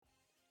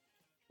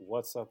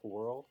What's up,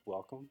 world?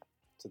 Welcome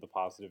to the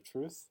positive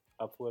truth,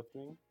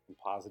 uplifting and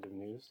positive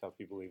news to help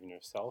you believe in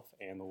yourself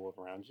and the world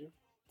around you.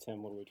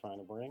 Tim, what are we trying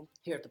to bring?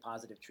 Here at The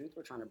Positive Truth,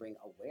 we're trying to bring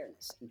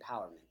awareness,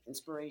 empowerment,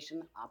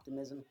 inspiration,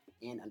 optimism,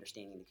 and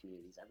understanding to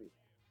communities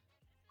everywhere.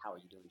 How are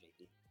you doing,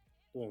 JP?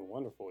 Doing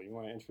wonderful. You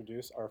want to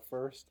introduce our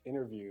first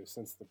interview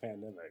since the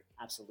pandemic?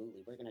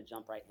 Absolutely. We're going to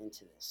jump right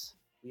into this.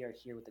 We are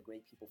here with the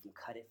great people from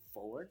Cut It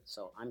Forward.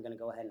 So I'm going to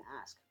go ahead and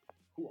ask,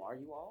 who are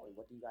you all and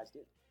what do you guys do?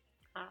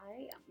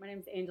 Hi, my name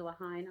is Angela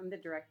Hine. I'm the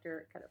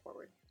director at Cut It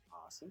Forward.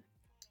 Awesome.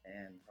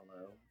 And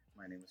hello,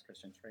 my name is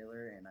Christian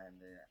Trailer, and I'm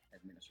the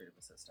administrative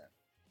assistant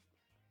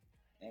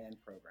and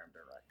program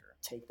director.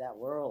 Take that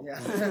world.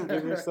 Yeah.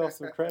 Give yourself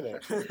some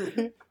credit.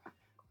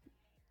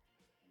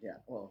 Yeah,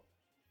 well,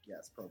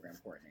 yes, program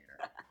coordinator.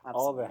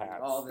 All the hats.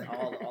 All of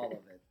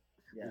it.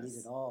 Yes. We need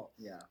it all.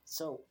 Yeah.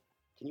 So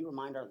can you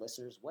remind our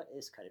listeners, what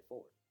is Cut It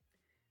Forward?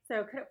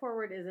 So, Cut It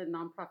Forward is a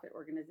nonprofit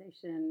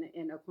organization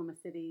in Oklahoma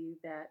City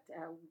that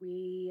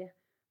we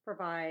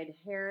provide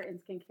hair and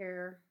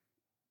skincare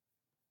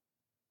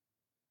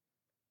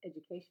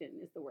education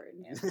is the word.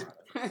 And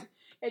products.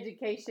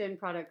 Education,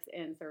 products,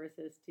 and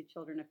services to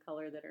children of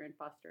color that are in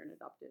foster and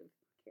adoptive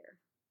care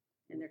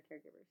and their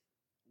caregivers.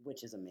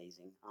 Which is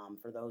amazing.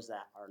 For those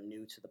that are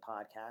new to the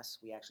podcast,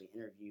 we actually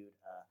interviewed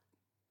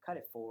Cut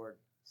It Forward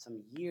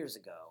some years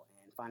ago,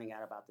 and finding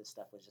out about this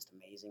stuff was just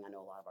amazing. I know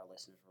a lot of our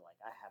listeners were like,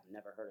 I have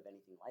never heard of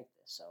anything like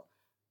this. So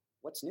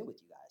what's new with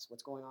you guys?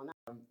 What's going on now?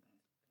 A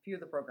few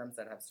of the programs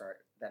that have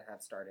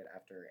started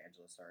after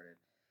Angela started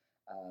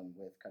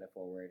with Cut It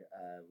Forward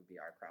would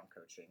be our Crown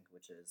Coaching,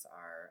 which is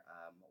our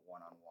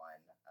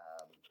one-on-one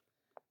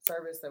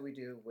service that we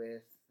do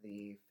with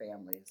the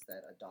families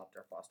that adopt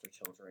or foster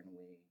children.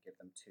 We give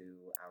them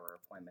to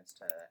our appointments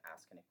to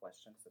ask any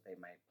questions that they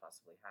might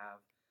possibly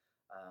have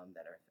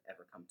that have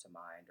ever come to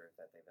mind or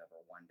that they've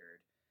ever wondered.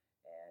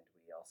 And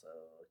we also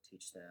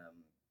teach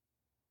them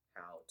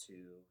how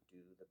to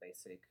do the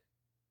basic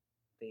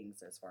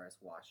things as far as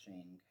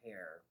washing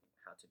hair,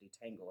 how to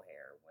detangle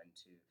hair,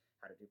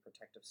 how to do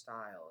protective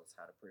styles,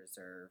 how to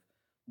preserve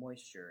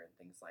moisture and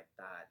things like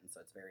that. And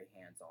so it's very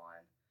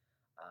hands-on.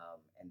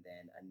 And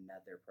then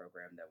another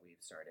program that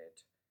we've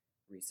started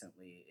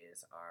recently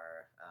is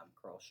our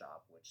Curl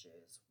Shop, which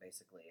is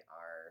basically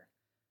our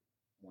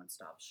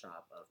one-stop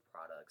shop of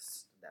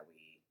products that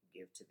we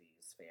give to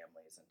these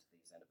families and to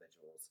these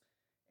individuals.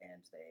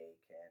 And they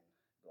can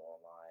go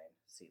online,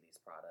 see these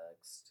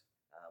products,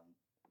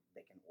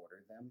 they can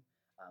order them.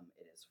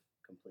 It is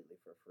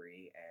completely for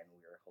free, and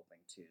we're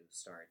hoping to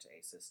start a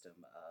system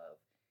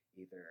of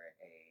either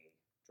a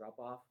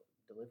drop-off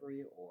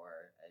delivery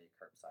or a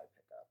curbside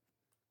pickup.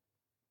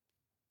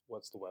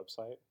 What's the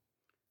website?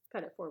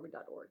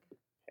 cutitforward.org.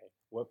 Okay.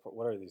 What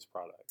are these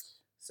products?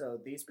 So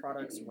these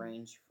products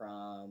range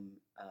from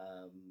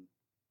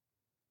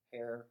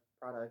hair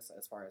products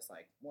as far as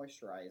like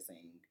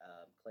moisturizing,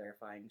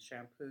 clarifying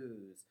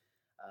shampoos,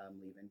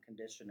 leave-in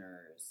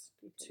conditioners,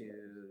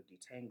 to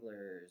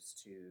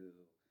detanglers, to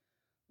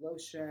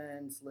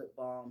lotions, lip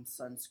balm,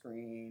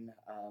 sunscreen.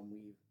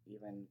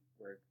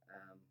 We're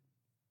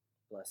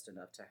blessed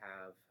enough to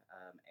have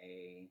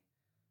a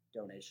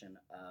donation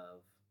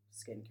of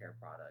skincare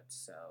products,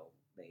 so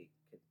they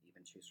could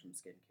even choose from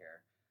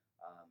skincare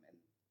and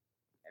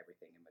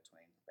everything in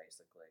between,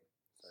 basically.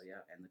 So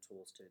yeah, and the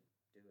tools to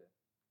do it.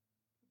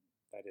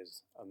 That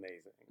is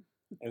amazing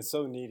and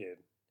so needed.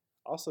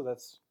 Also,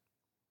 that's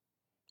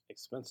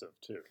expensive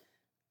too.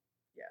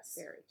 Yes.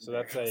 Very. So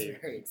that's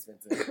very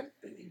expensive.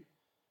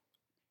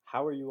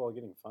 How are you all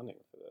getting funding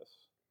for this?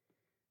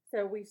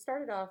 So we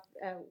started off,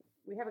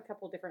 we have a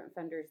couple different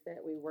funders that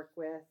we work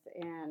with,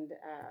 and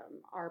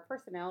our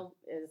personnel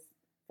is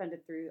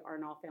funded through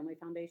Arnall Family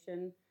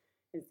Foundation.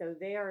 And so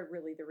they are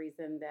really the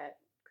reason that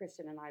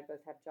Christian and I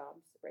both have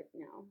jobs right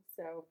now.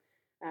 So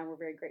we're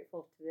very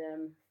grateful to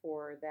them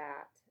for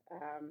that.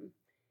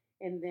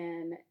 And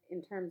then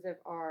in terms of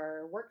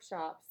our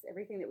workshops,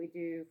 everything that we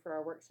do for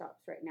our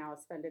workshops right now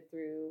is funded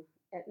through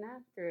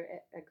Aetna, through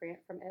a grant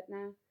from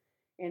Aetna.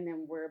 And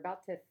then we're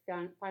about to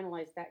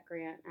finalize that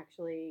grant.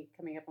 Actually,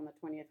 coming up on the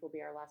 20th will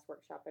be our last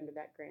workshop under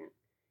that grant.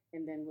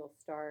 And then we'll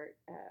start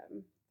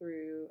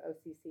through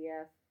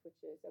OCCF,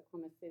 which is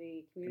Oklahoma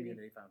City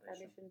Community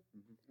Foundation.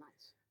 Mm-hmm.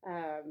 Nice.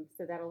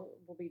 So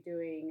we'll be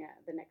doing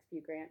the next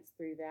few grants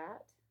through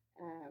that.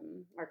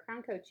 Our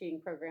Crown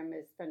Coaching program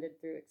is funded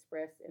through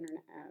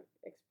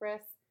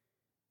Express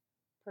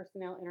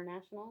Personnel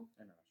International.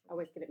 I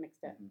always get it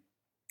mixed up. Mm-hmm.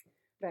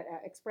 But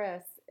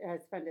Express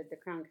has funded the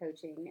Crown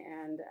Coaching,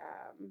 and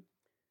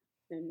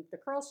then the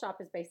Curl Shop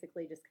has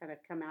basically just kind of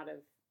come out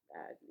of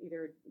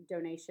either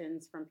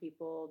donations from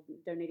people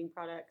donating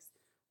products,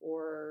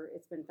 or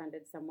it's been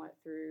funded somewhat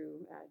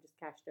through just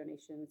cash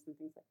donations and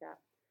things like that.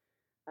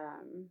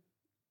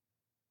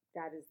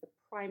 That is the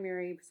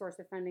primary source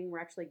of funding. We're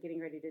actually getting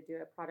ready to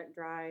do a product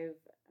drive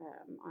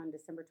on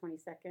December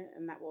 22nd,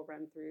 and that will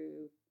run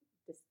through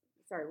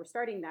we're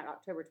starting that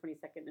October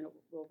 22nd, and it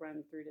will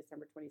run through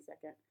December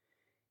 22nd.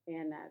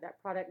 And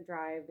that product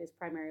drive is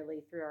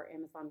primarily through our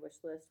Amazon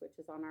wish list, which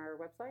is on our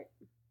website.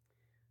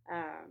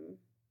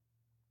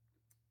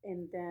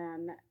 And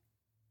then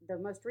the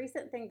most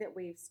recent thing that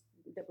we've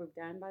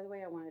done, by the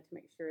way, I wanted to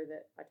make sure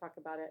that I talk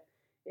about it,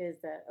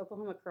 is the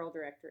Oklahoma Curl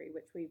Directory,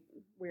 which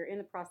we're in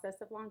the process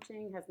of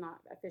launching, has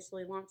not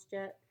officially launched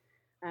yet.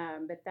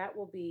 But that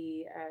will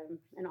be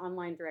an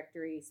online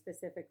directory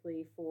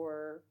specifically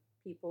for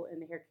people in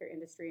the hair care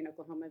industry in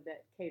Oklahoma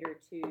that cater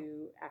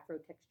to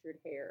Afro-textured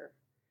hair.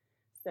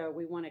 So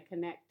we want to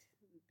connect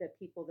the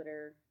people that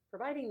are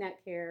providing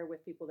that care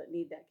with people that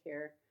need that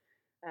care.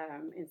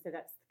 And so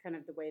that's kind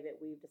of the way that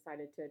we've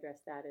decided to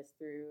address that, is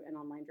through an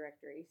online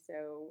directory.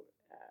 So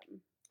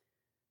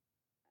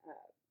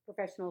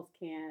professionals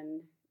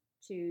can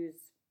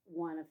choose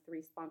one of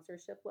 3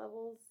 sponsorship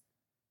levels,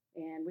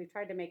 and we've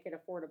tried to make it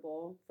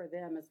affordable for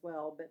them as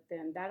well. But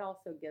then that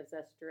also gives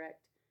us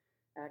direct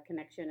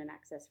connection and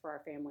access for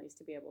our families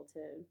to be able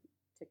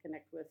to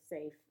connect with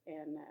safe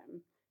and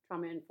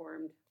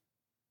trauma-informed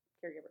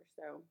caregivers.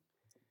 So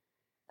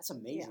That's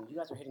amazing. Yeah. You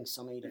guys are hitting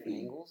so many different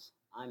angles.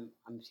 I'm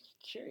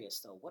curious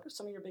though. What are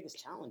some of your biggest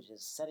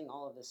challenges setting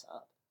all of this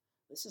up?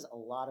 This is a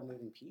lot of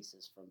moving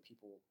pieces, from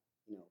people,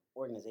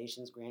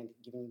 organizations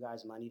giving you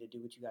guys money to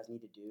do what you guys need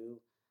to do,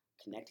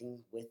 connecting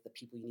with the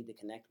people you need to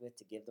connect with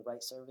to give the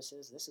right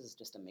services. This is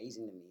just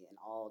amazing to me in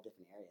all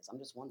different areas. I'm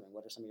just wondering,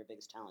 what are some of your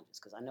biggest challenges?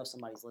 Because I know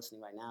somebody's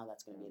listening right now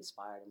that's going to be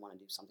inspired and want to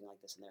do something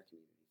like this in their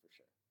community for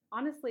sure.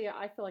 honestly,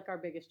 I feel like our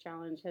biggest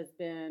challenge has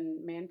been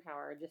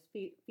manpower, just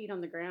feet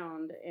on the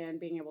ground, and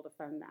being able to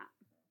fund that.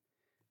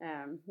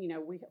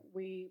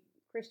 We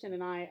Christian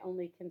and I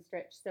only can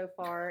stretch so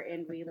far,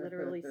 and we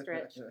literally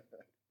stretch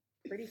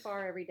pretty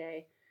far every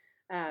day.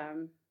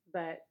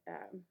 But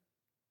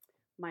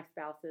my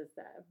spouse is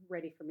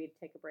ready for me to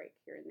take a break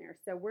here and there.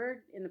 So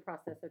we're in the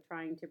process of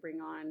trying to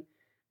bring on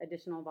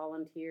additional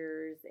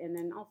volunteers, and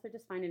then also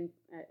just finding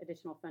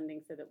additional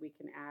funding so that we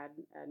can add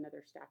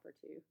another staff or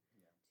two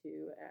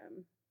to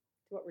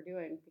what we're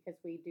doing, because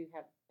we do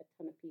have a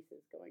ton of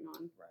pieces going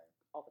on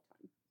all the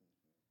time.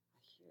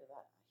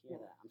 I hear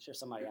that. I'm sure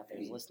somebody out there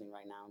is listening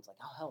right now and it's like,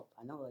 I'll help.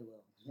 I know they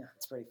will. Yeah.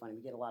 It's pretty funny.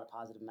 We get a lot of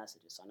positive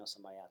messages, so I know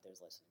somebody out there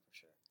is listening for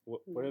sure.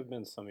 What have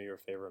been some of your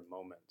favorite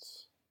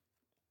moments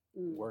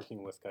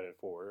working with Cut It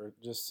Forward, or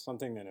just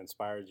something that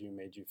inspired you,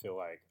 made you feel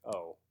like,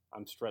 oh,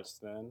 I'm stretched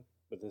thin,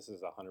 but this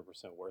is 100%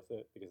 worth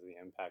it because of the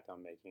impact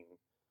I'm making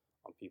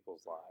on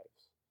people's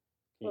lives?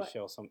 Can you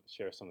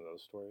share some of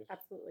those stories?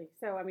 Absolutely.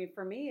 So, I mean,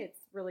 for me,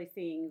 it's really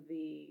seeing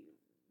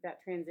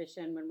that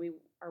transition when we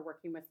are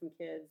working with some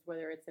kids,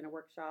 whether it's in a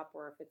workshop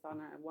or if it's on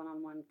a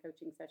one-on-one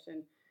coaching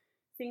session,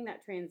 seeing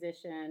that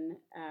transition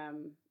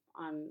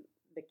on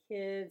the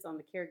kids, on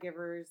the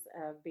caregivers,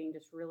 of being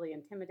just really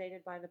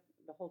intimidated by the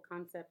whole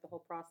concept, the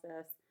whole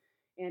process,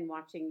 and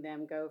watching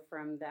them go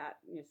from that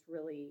just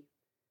really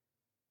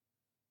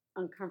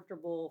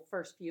uncomfortable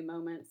first few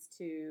moments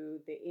to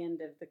the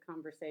end of the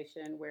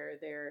conversation where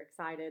they're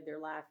excited,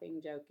 they're laughing,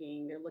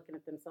 joking, they're looking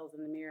at themselves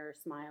in the mirror,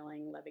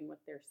 smiling, loving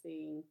what they're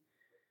seeing.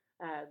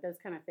 Those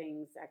kind of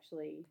things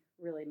actually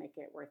really make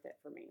it worth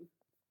it for me.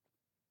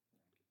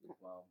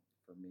 Well,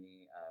 for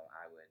me,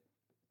 I would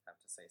have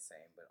to say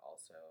same, but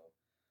also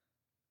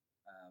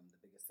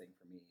the biggest thing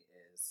for me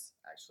is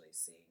actually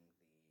seeing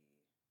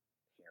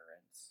the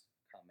parents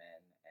come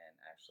in and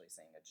actually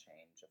seeing a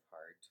change of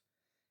heart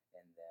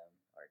in them,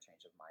 or a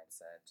change of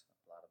mindset.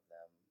 A lot of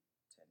them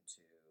tend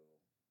to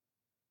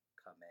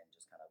come in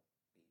just kind of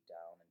beat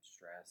down and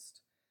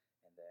stressed,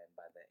 and then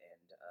by the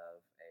end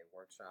of a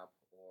workshop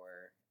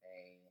or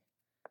a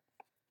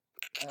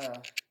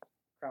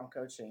crown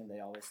coaching,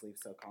 they always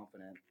leave so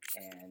confident,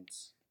 and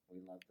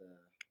we love the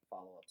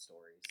follow-up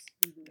stories.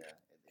 Yeah,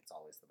 it's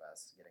always the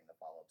best, getting the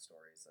follow-up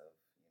stories of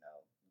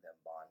them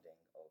bonding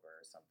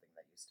over something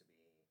that used to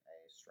be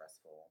a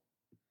stressful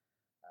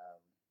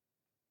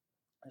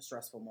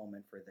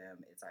moment for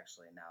them. It's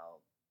actually now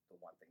the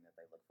one thing that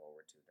they look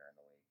forward to during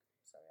the week.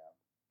 So yeah.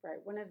 Right.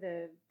 One of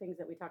the things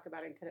that we talk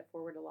about and Cut It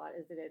Forward a lot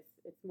is that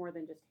it's more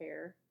than just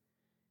hair.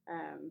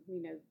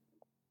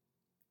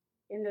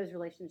 In those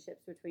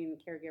relationships between the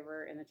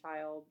caregiver and the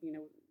child,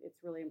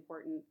 it's really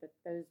important that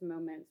those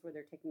moments where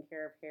they're taking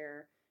care of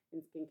hair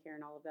and skincare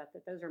and all of that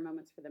those are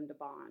moments for them to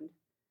bond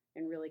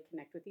and really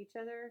connect with each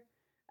other.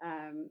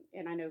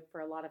 And I know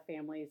for a lot of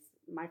families,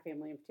 my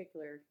family in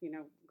particular,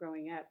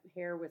 growing up,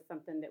 hair was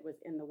something that was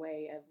in the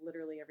way of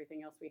literally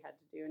everything else we had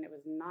to do. And it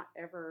was not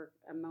ever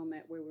a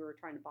moment where we were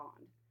trying to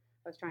bond.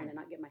 I was trying to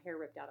not get my hair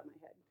ripped out of my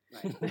head.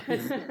 Right.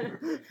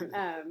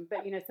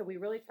 But, so we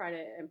really try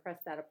to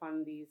impress that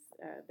upon the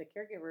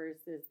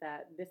caregivers, is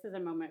that this is a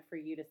moment for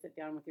you to sit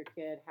down with your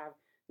kid, have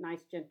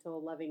nice,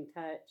 gentle, loving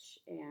touch,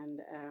 and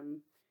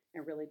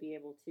really be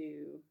able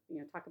to,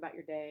 talk about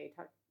your day,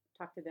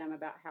 talk to them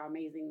about how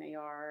amazing they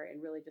are,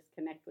 and really just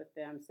connect with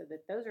them, so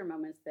that those are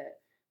moments that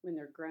when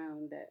they're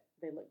grown that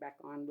they look back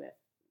on with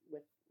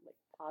like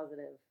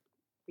positive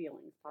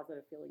feelings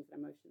and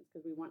emotions,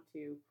 because we want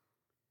to,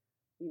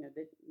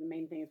 the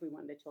main thing is we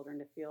want the children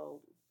to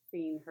feel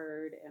seen,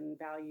 heard, and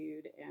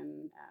valued,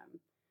 and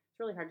it's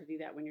really hard to do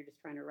that when you're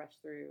just trying to rush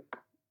through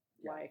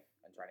life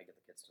and trying to get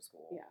the kids to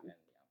school and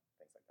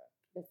things like that.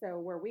 So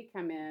where we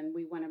come in,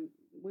 we want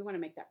to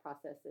make that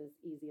process as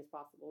easy as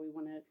possible. We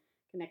want to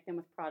connect them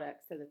with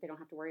products so that they don't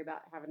have to worry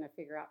about having to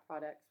figure out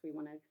products. We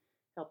want to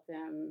help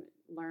them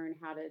learn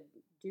how to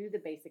do the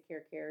basic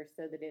hair care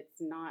so that it's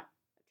not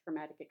a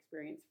traumatic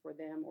experience for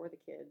them or the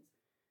kids.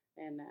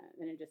 And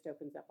then it just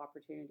opens up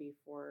opportunity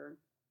for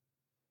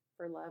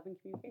love and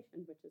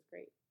communication, which is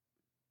great.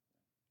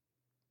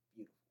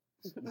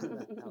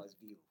 Beautiful. that was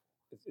beautiful.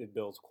 It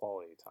builds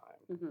quality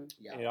time. Mm-hmm.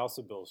 Yeah. And it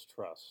also builds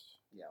trust.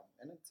 Yeah,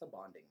 and it's a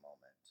bonding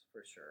moment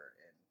for sure,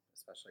 and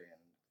especially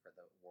for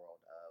the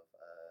world of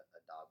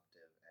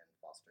adoptive and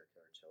foster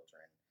care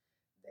children,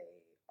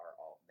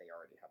 they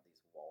already have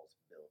these walls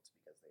built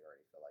because they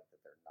already feel like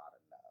that they're not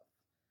enough,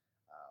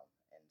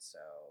 and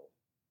so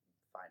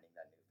finding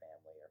that new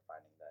family or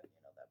finding that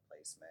that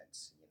placement,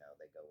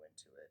 they go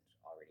into it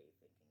already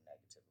thinking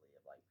negatively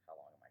of like, how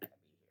long am I going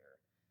to be here,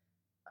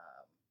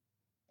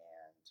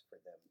 and for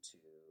them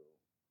to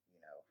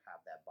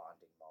have that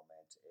bonding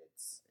moment,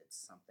 it's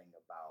something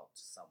about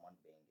someone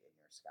being in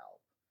your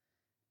scalp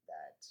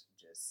that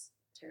just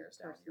tears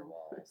down your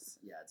walls.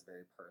 Yeah, it's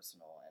very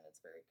personal and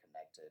it's very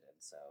connected, and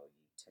so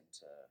you tend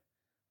to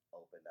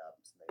open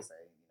up. So they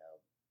say,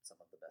 some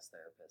of the best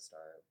therapists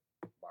are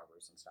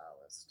barbers and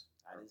stylists.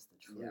 That is the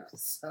truth. Yeah,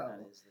 so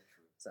that is the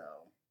truth.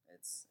 So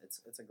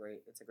it's a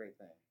great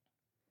thing.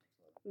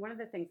 One of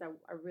the things I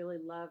really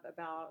love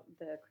about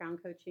the crown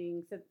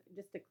coaching, so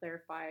just to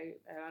clarify,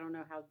 I don't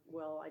know how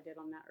well I did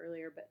on that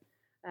earlier, but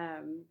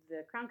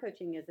the crown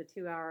coaching is a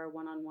 2-hour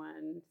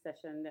one-on-one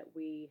session that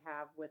we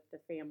have with the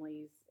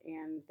families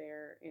and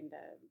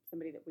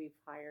somebody that we've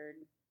hired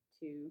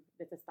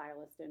that's a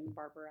stylist and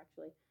barber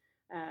actually.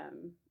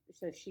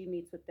 So she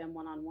meets with them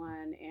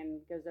one-on-one and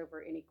goes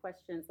over any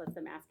questions, lets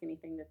them ask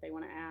anything that they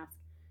want to ask,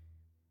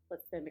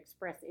 lets them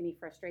express any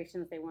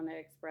frustrations they want to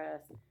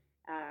express,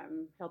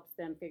 helps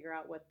them figure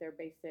out what their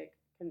basic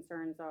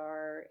concerns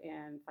are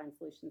and find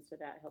solutions to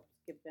that, helps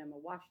give them a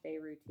wash day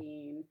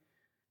routine.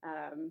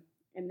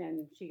 And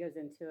then she goes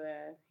into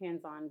a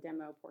hands-on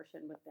demo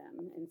portion with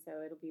them. And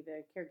so it'll be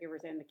the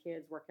caregivers and the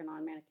kids working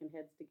on mannequin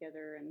heads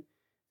together. And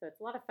so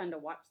it's a lot of fun to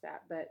watch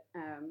that. But,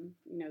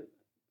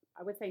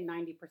 I would say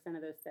 90%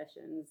 of those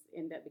sessions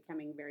end up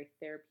becoming very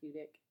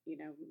therapeutic.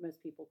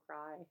 Most people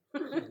cry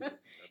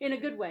in a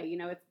good way.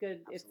 It's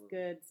good. Absolutely. It's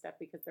good stuff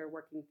because they're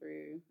working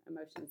through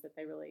emotions that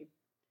they really,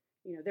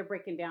 they're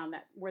breaking down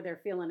that where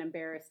they're feeling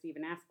embarrassed to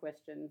even ask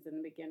questions in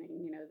the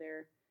beginning.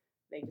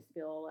 They just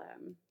feel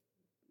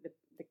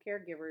the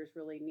caregivers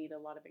really need a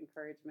lot of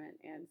encouragement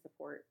and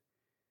support,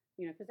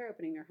 because they're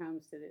opening their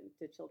homes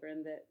to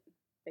children that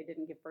they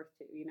didn't give birth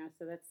to,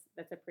 so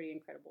that's a pretty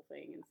incredible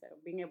thing. And so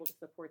being able to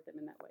support them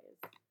in that way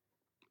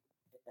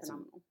is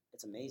phenomenal.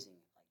 It's amazing.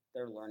 Like,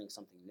 they're learning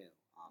something new.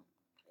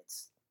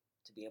 It's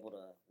to be able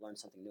to learn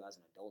something new as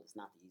an adult is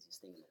not the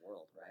easiest thing in the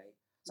world, right?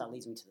 So that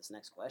leads me to this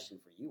next question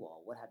for you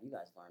all. What have you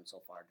guys learned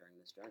so far during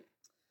this journey?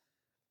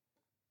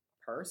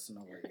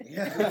 Personally,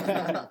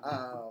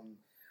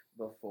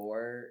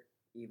 before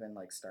even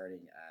like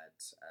starting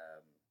at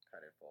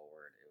Cut It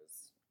Forward, it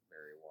was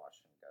very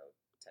wash and go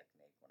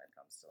technique when it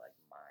comes to like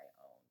my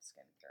own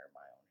skincare,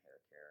 my own hair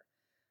care,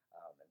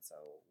 and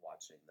so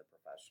watching the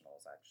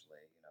professionals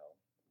actually,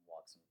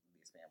 walk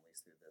these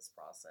families through this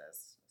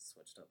process,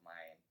 switched up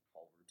my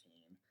whole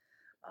routine,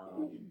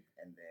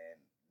 and then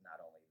not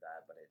only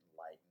that, but it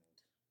enlightened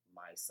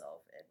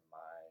myself and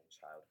my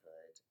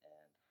childhood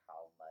and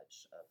how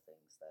much of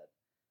things that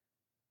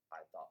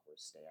I thought were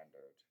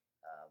standard,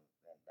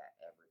 and that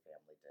every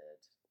family did,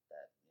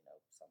 that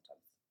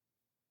sometimes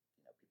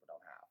people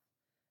don't have.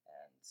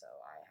 And so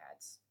I had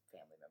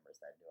family members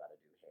that knew how to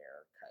do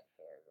hair, cut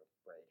hair,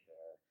 braid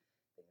hair,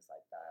 things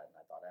like that, and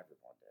I thought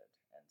everyone did.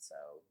 And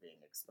so being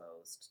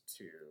exposed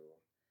to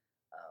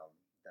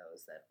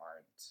those that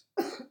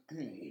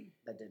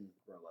that didn't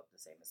grow up the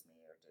same as me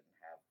or didn't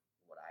have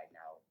what I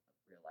now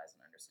realize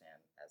and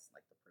understand as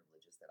like the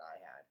privileges that I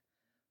had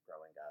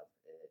growing up,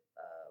 it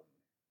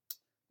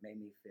made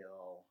me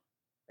feel,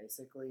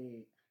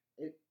 basically,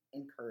 it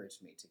encouraged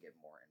me to get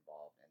more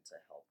involved and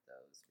to help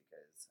those,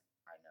 because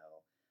I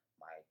know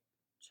my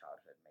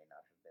childhood may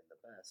not have been the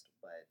best,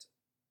 but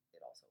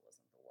it also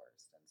wasn't the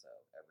worst. And so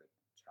every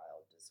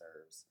child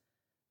deserves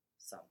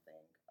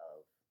something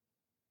of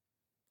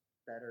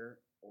better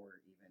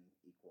or even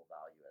equal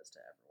value as to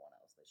everyone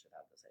else. They should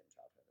have the same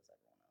childhood as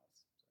everyone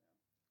else. So,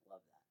 yeah.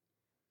 Love that.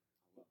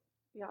 I love it.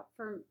 Yeah,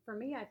 for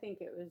me, I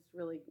think it was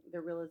really the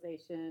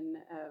realization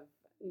of,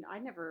 I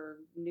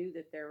never knew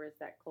that there was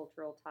that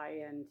cultural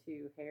tie-in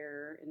to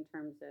hair in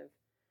terms of,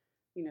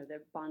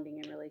 the bonding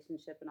and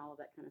relationship and all of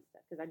that kind of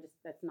stuff. Because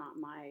that's not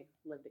my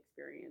lived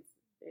experience.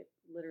 It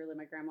literally,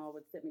 my grandma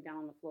would sit me down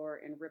on the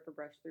floor and rip a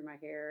brush through my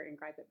hair and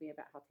gripe at me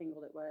about how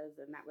tangled it was,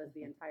 and that was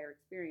the entire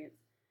experience.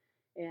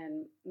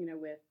 And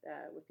with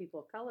people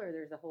of color,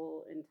 there's a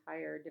whole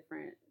entire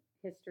different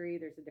history.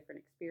 There's a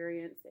different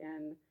experience,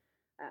 and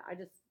I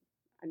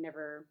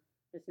never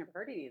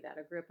heard any of that.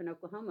 I grew up in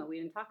Oklahoma. We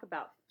didn't talk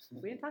about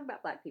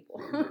black people.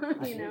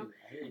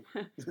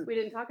 We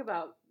didn't talk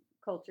about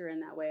culture in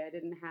that way. I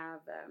didn't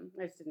have,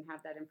 I just didn't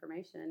have that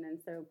information. And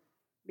so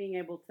being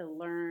able to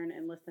learn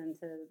and listen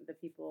to the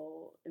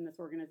people in this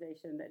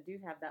organization that do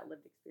have that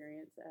lived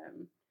experience,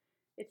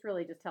 it's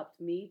really just helped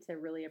me to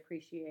really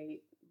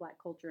appreciate Black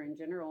culture in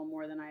general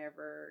more than I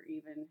ever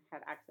even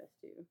had access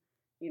to,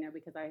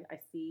 because I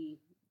see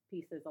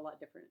pieces a lot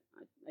different.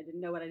 I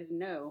didn't know what I didn't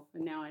know,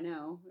 and now I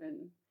know,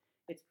 and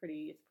it's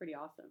pretty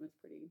awesome.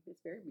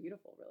 It's very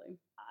beautiful, really.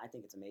 I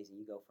think it's amazing.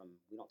 You go from,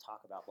 we don't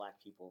talk about Black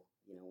people,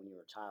 when you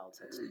were a child,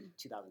 to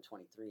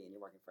 2023, and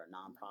you're working for a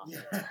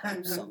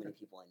nonprofit. So many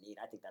people in need.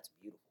 I think that's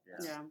beautiful.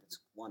 Yeah. That's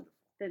wonderful.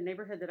 The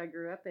neighborhood that I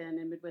grew up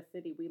in Midwest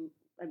City,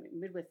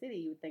 Midwest City,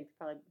 you would think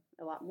probably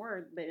a lot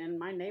more, but in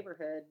my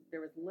neighborhood,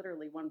 there was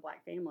literally one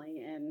Black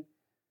family, and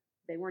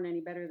they weren't any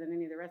better than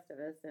any of the rest of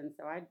us. And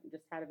so I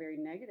just had a very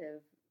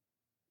negative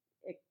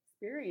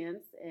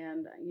experience.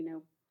 And,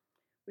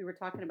 we were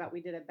talking about,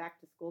 we did a back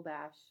to school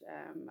bash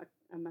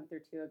a month or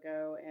two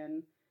ago,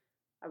 and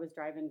I was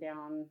driving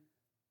down,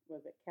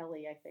 was it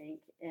Kelly, I think,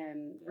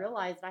 and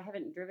realized I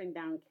haven't driven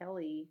down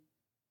Kelly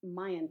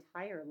my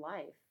entire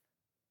life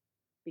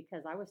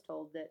because I was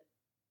told that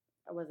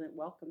I wasn't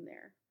welcome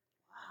there.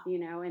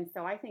 Wow. And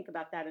so I think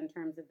about that in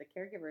terms of the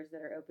caregivers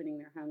that are opening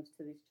their homes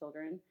to these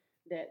children,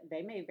 that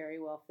they may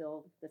very well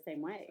feel the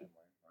same way.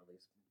 Or at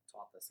least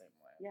taught the same way.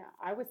 Yeah,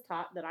 I was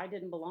taught that I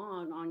didn't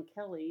belong on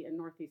Kelly in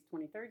Northeast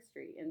 23rd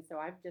Street, and so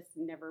I've just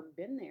never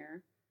been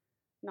there,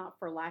 not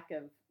for lack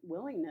of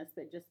willingness,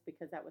 but just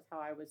because that was how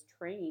I was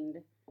trained.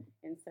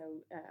 And so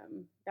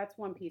that's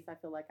one piece I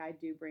feel like I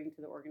do bring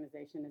to the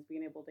organization, is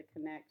being able to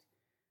connect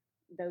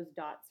those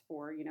dots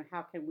for,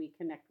 how can we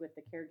connect with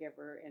the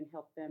caregiver and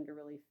help them to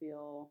really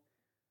feel,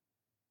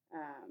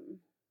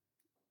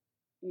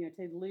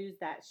 to lose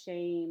that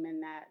shame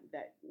and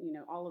that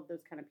all of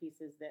those kind of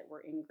pieces that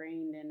were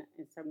ingrained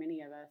in so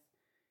many of us.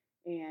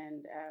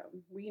 And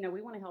we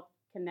want to help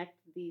connect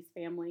these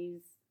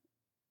families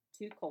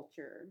to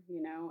culture,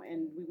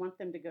 and we want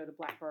them to go to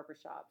Black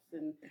barbershops,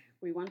 and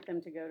we want them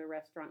to go to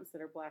restaurants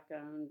that are Black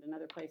owned and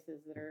other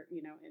places that are,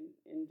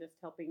 and just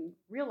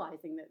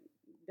realizing that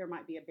there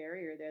might be a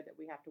barrier there that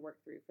we have to work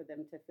through for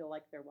them to feel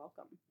like they're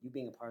welcome. You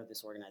being a part of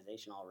this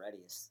organization already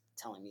is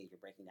telling me you're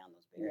breaking down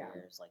those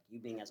barriers. Yeah. Like, you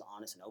being as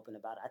honest and open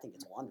about it, I think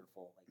it's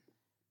wonderful. Like,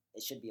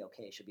 it should be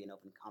okay. It should be an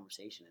open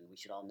conversation, and we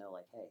should all know,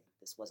 like, hey,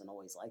 this wasn't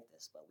always like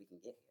this, but we can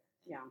get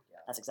here. And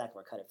that's exactly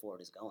where Cut It Forward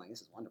is going.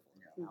 This is wonderful.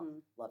 Yeah. I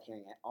love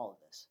hearing all of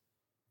this.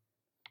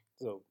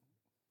 So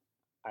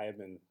I have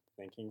been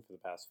thinking for the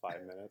past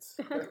 5 minutes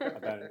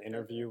about an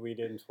interview we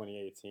did in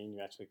 2018.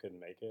 You actually couldn't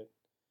make it.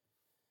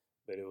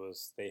 But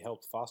they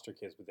helped foster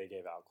kids, but they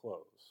gave out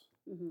clothes.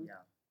 Mm-hmm.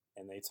 Yeah.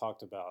 And they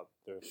talked about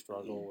their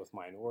struggle with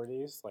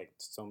minorities, like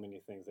so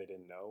many things they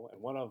didn't know.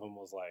 And one of them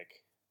was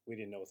like, we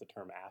didn't know what the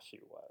term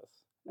ashy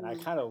was. And I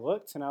kind of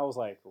looked and I was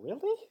like,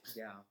 really?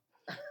 Yeah.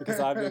 Because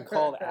I've been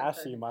called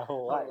ashy my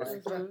whole life.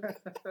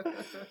 Mm-hmm.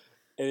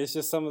 And it's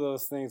just some of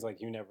those things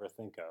like you never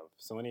think of.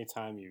 So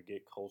anytime you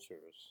get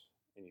cultures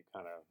and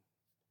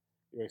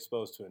you're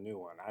exposed to a new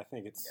one, I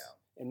think it's,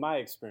 in my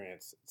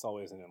experience, it's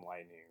always an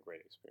enlightening and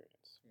great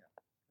experience. Yeah,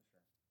 for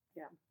sure.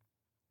 Yeah.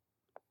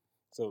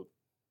 So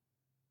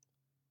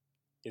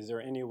is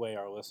there any way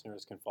our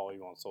listeners can follow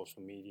you on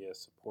social media,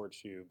 support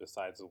you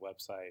besides the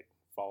website,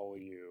 follow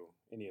you,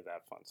 any of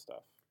that fun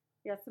stuff?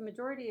 Yes, the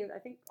majority of, I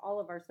think all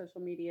of our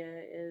social media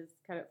is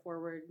Cut It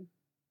Forward,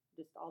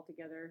 just all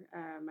together.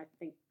 I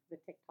think the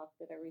TikTok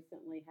that I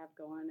recently have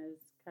going is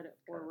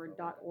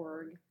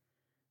cutitforward.org,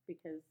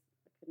 because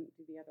I couldn't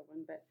do the other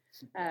one. But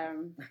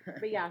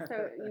yeah,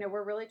 so,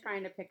 we're really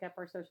trying to pick up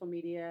our social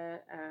media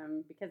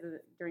because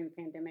during the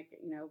pandemic,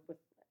 with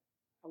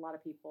a lot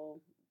of people,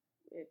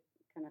 it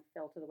kind of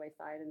fell to the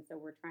wayside. And so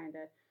we're trying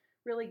to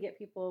really get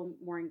people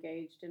more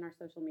engaged in our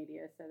social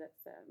media. So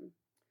that's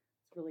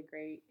it's really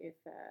great if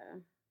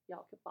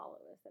y'all could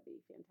follow us. That'd be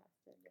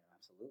fantastic. Yeah,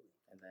 absolutely.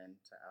 And then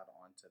to add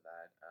on to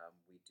that,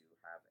 we do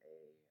have a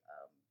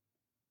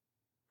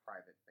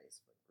private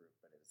Facebook group,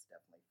 but it's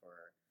definitely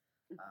for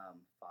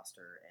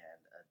foster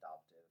and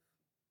adoptive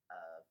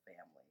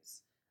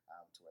families,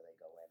 to where they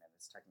go in, and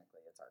it's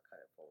our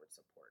Cut It Forward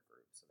support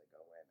group. So they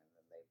go in and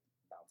then they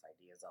bounce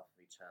ideas off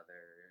of each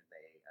other.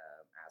 They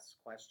ask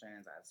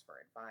questions, ask for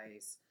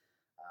advice,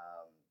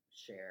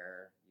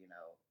 share,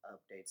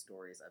 update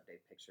stories,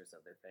 update pictures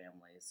of their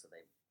families. So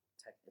they're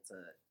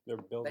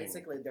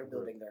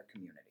building their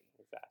community.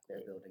 Exactly.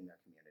 They're building their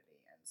community,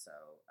 and so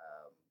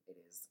it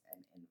is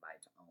an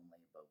invite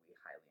only, but we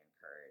highly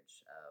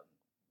encourage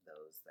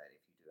those that,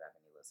 if you do have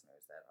any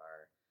listeners that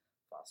are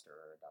foster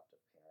or adoptive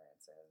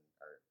parents and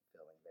are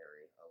feeling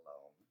very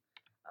alone,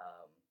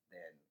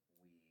 then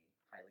we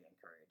highly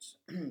encourage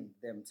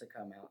them to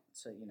come out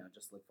to,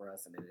 just look for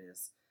us. And it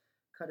is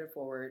Cut It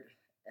Forward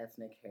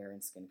Ethnic Hair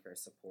and Skincare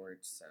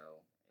Support.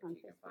 So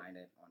if you can find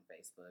it on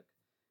Facebook,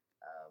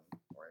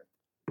 or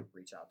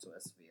reach out to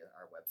us via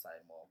our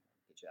website, and we'll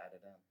get you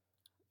added in.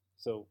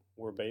 So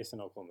we're based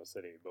in Oklahoma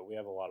City, but we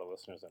have a lot of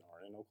listeners that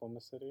aren't in Oklahoma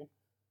City.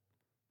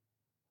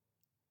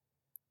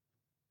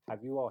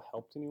 Have you all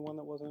helped anyone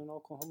that wasn't in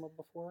Oklahoma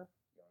before?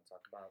 You want to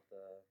talk about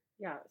the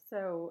Yeah,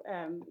 so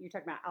you're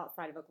talking about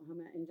outside of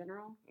Oklahoma in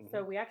general.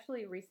 So we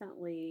actually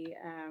recently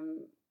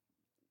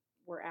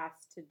were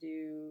asked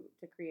to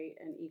create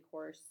an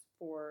e-course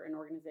for an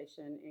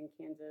organization in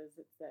Kansas.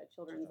 It's the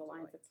Children's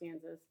Alliance of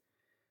Kansas.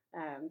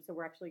 So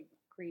we're actually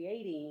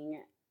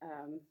creating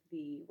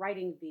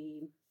writing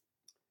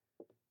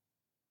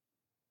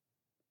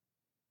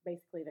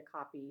basically the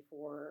copy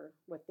for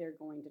what they're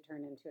going to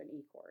turn into an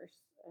e-course.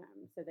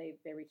 So they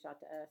reached out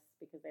to us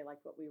because they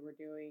liked what we were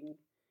doing,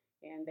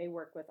 and they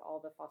work with all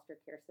the foster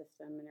care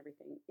system and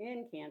everything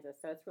in Kansas.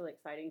 So it's really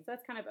exciting. So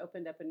that's kind of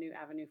opened up a new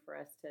avenue for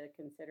us to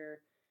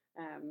consider,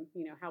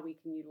 how we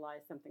can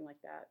utilize something like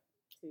that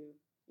to,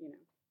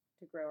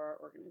 to grow our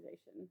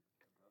organization.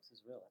 This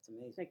is real. That's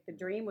amazing. Like the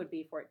dream would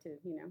be for it to,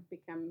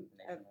 become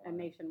a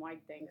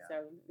nationwide thing. Yeah.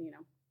 So,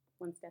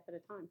 one step at a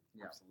time.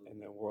 Yeah. Absolutely.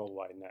 And then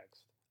worldwide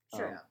next.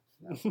 Sure.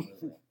 Yeah,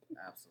 absolutely.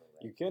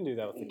 Absolutely. You can do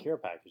that with the care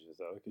packages,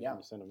 though, because you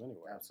can send them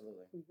anywhere.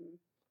 Absolutely. Mm-hmm.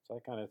 So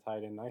that kind of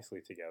tied in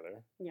nicely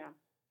together. Yeah.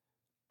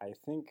 I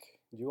think,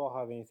 do you all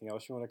have anything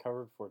else you want to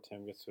cover before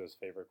Tim gets to his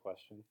favorite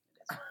question?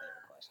 That's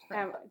my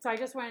favorite question. So I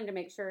just wanted to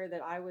make sure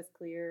that I was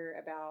clear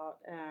about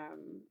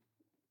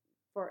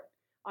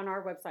on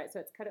our website. So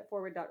it's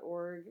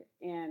cutitforward.org,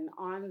 and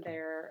on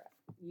there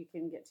you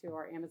can get to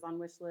our Amazon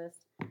wish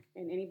list.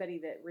 And anybody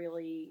that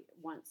really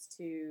wants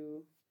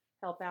to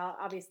help out,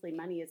 obviously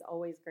money is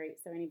always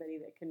great. So anybody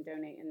that can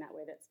donate in that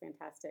way, that's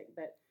fantastic.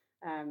 But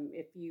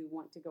if you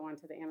want to go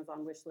onto the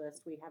Amazon wish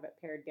list, we have it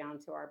pared down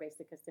to our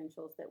basic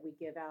essentials that we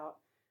give out.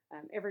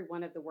 Every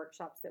one of the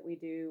workshops that we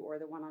do or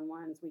the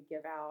one-on-ones, we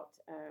give out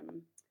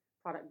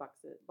product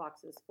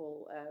boxes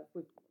full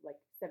of like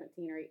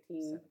 17 or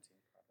 18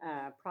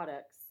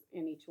 products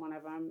in each one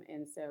of them,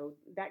 and so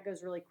that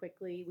goes really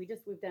quickly.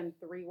 We've done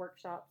 3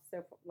 workshops,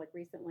 so like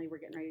recently we're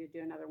getting ready to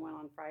do another one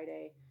on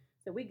Friday.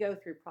 So we go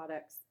through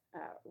products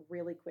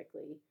really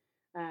quickly.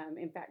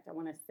 In fact, I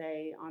want to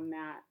say on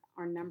that,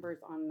 our numbers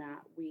on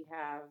that, we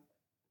have.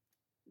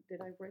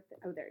 Did I write that?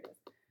 Oh, there it is.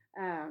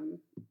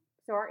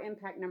 So our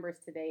impact numbers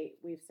to date,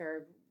 we've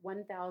served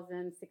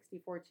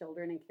 1,064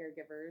 children and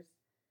caregivers,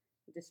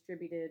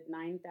 distributed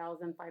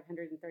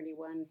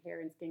 9,531 hair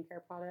and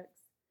skincare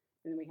products,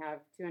 and then we have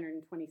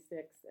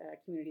 226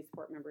 community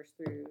support members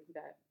through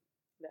that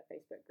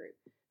Facebook group.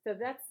 So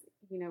that's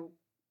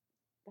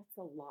that's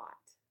a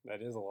lot.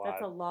 That is a lot.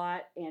 That's a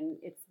lot, and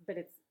it's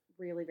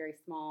really very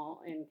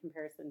small in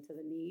comparison to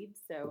the needs.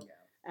 So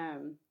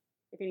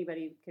if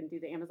anybody can do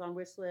the Amazon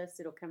wish list,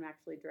 it'll come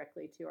actually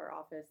directly to our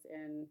office,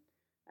 and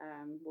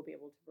we'll be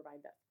able to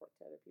provide that support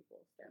to other people.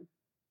 So,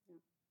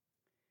 yeah.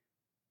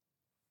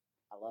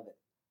 I love it.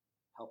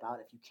 Help out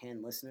if you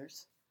can,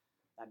 listeners.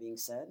 That being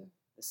said,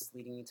 this is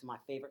leading me to my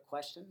favorite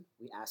question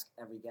we ask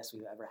every guest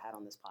we've ever had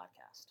on this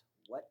podcast.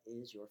 What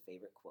is your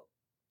favorite quote?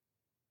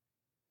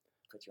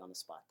 Put you on the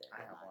spot there.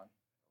 I have one.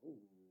 Ooh.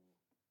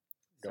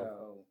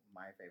 So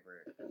my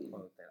favorite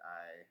quote that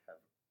I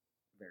have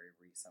very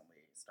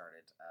recently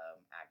started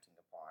acting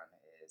upon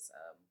is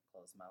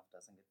closed mouth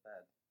doesn't get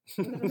fed.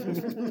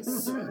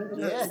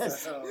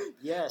 Yes.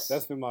 Yes.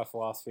 That's been my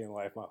philosophy in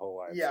life my whole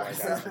life. Yeah.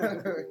 So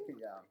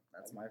Yeah.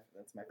 That's my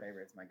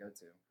favorite. It's my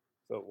go-to.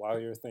 So while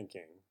you're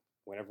thinking,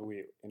 whenever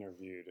we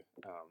interviewed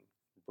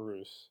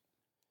Bruce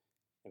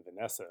and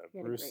Vanessa, You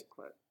had Bruce, a great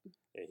quote.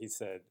 yeah, he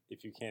said,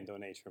 if you can't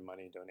donate your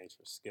money, donate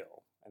your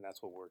skill. And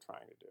that's what we're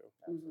trying to do.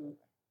 Absolutely.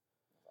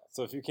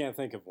 So if you can't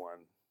think of one,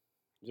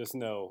 just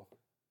know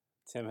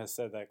Tim has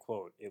said that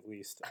quote at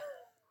least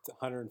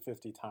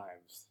 150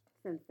 times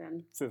Since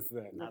then. since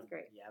then. That's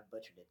great. Yeah, I've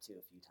butchered it too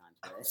a few times,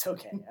 but it's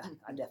okay.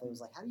 I definitely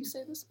was like, how do you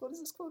say this? What is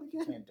this quote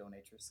again? And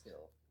donate your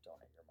skill.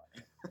 Donate your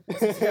money.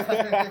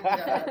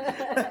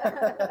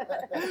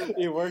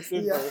 It works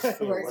in both.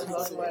 It works It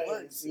both works.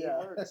 ways. It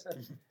works.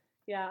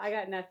 Yeah, I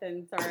got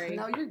nothing. Sorry.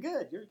 No, you're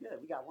good. You're good.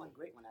 We got one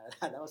great one out of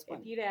that. That was If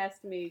funny. you'd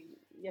asked me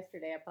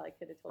yesterday, I probably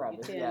could have told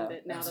Probably, you 10, yeah.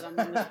 but now that I'm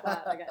on the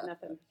spot, I got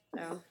nothing.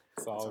 So,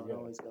 It's That's all how it good.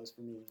 always goes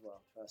for me as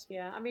well. Trust me.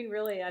 yeah, I mean,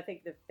 really, I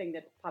think the thing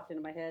that popped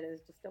into my head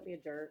is just don't be a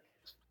jerk.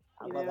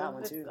 I You love know, that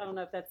one that's- too. I don't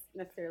know if that's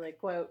necessarily a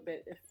quote,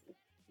 but it's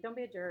don't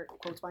be a jerk.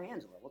 Quotes by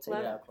Angela. We'll take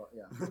Love- that.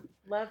 Yeah.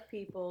 Love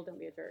people, don't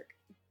be a jerk.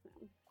 So,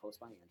 Quotes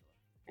by Angela.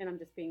 and I'm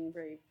just being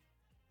very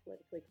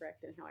politically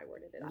correct in how I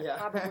worded it. Yeah.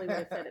 I probably would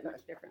have said it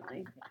much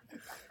differently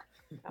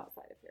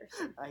outside of here.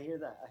 I hear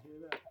that. I hear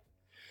that.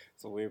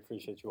 So we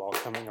appreciate you all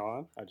coming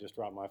on. I just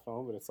dropped my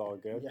phone, but it's all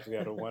good. Yeah. We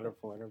had a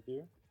wonderful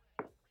interview,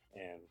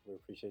 and we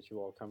appreciate you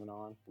all coming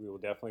on. We will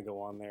definitely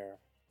go on there,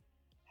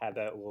 have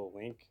that little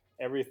link.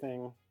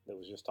 Everything that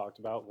was just talked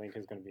about, link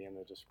is going to be in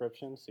the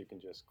description, so you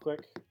can just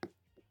click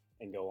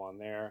and go on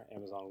there.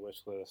 Amazon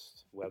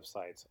wishlist,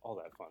 websites, all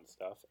that fun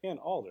stuff, and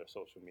all their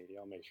social media.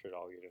 I'll make sure to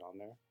all get it on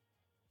there.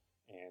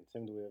 And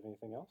Tim, do we have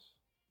anything else?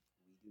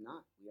 We do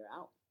not. We are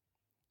out.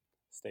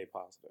 Stay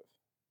positive.